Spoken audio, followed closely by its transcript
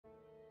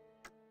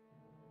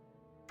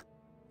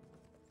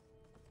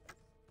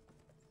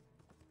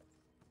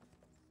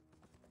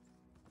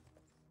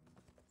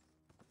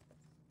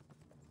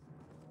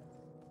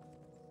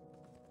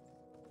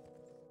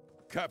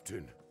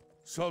Captain,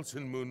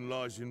 Sultanmoon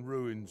lies in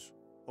ruins.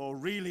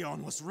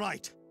 Aurelion was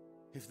right.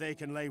 If they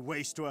can lay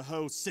waste to a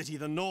whole city,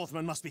 the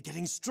Northmen must be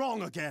getting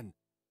strong again.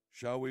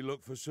 Shall we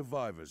look for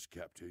survivors,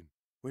 Captain?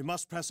 We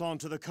must press on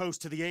to the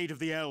coast to the aid of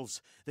the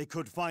elves. They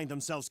could find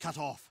themselves cut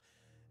off.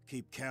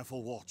 Keep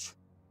careful watch.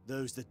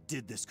 Those that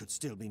did this could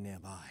still be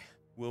nearby.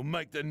 We'll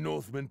make the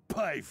Northmen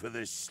pay for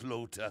this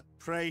slaughter.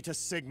 Pray to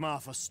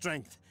Sigmar for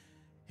strength.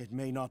 It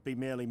may not be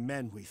merely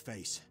men we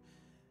face.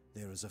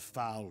 There is a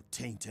foul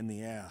taint in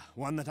the air,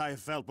 one that I have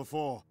felt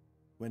before,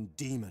 when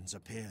demons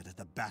appeared at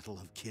the Battle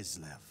of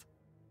Kislev.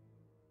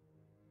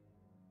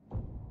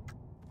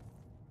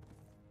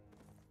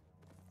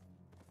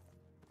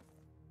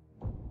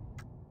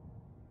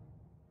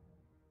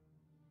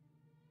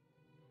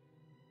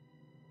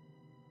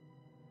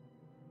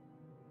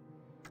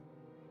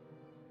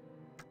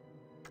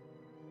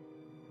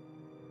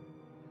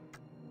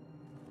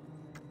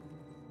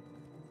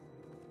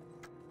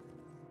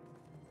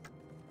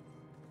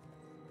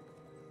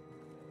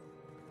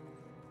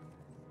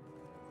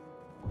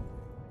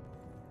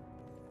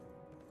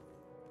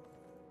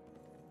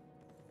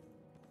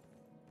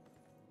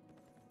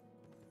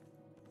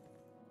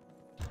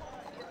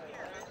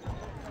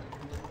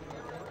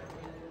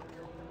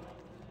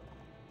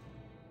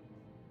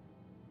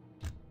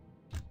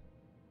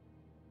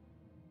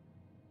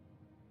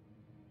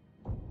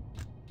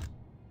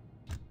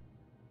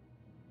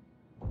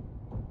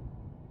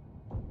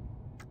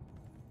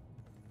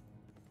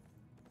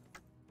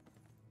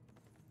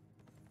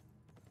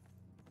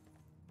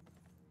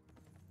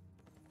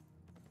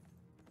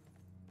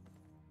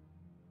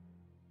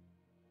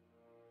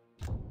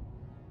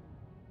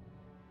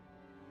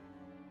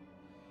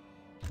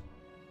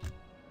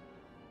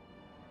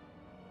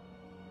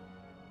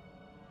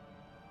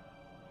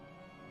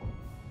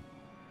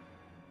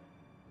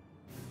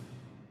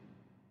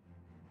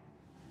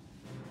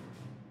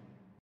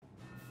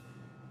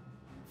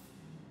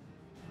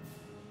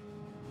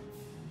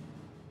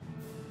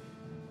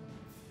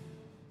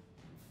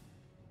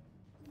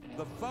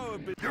 The foe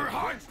have been... Your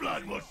heart's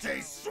blood will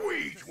taste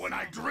sweet when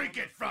I drink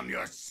it from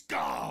your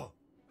skull!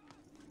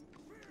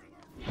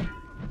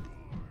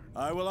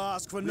 I will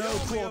ask for no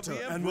quarter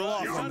and will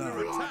offer Your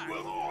none. blood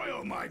will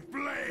oil my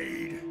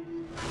blade!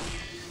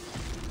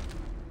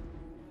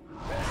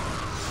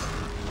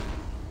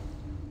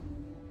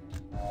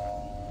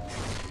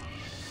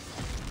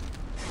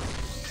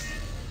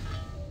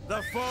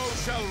 The foe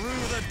shall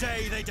rue the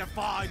day they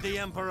defied the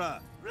Emperor!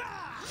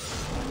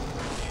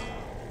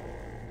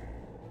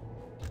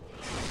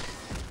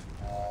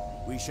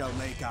 We shall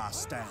make our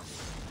stand.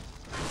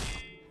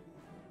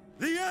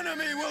 The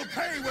enemy will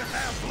pay with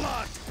their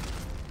blood!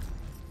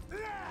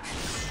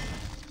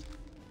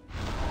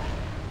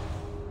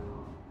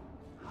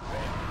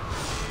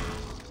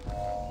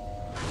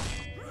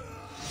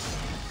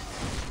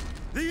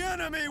 The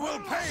enemy will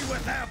pay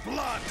with their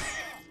blood!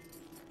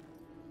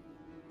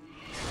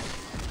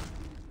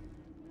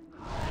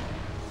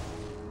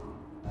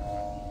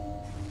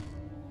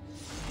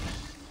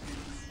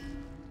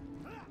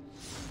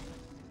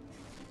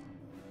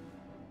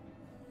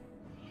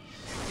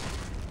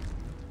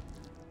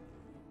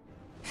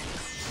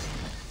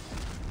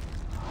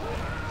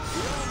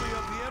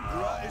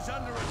 is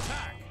under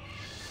attack.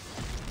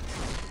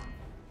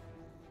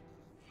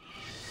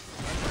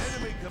 An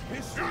enemy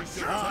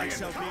capistry I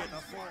shall be at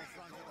the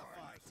forefront of the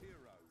fight.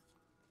 Heroes,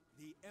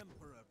 the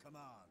Emperor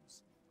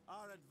commands.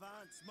 Our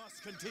advance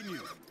must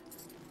continue.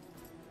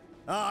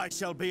 I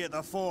shall be at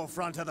the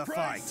forefront of the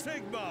fight.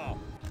 Sigmar!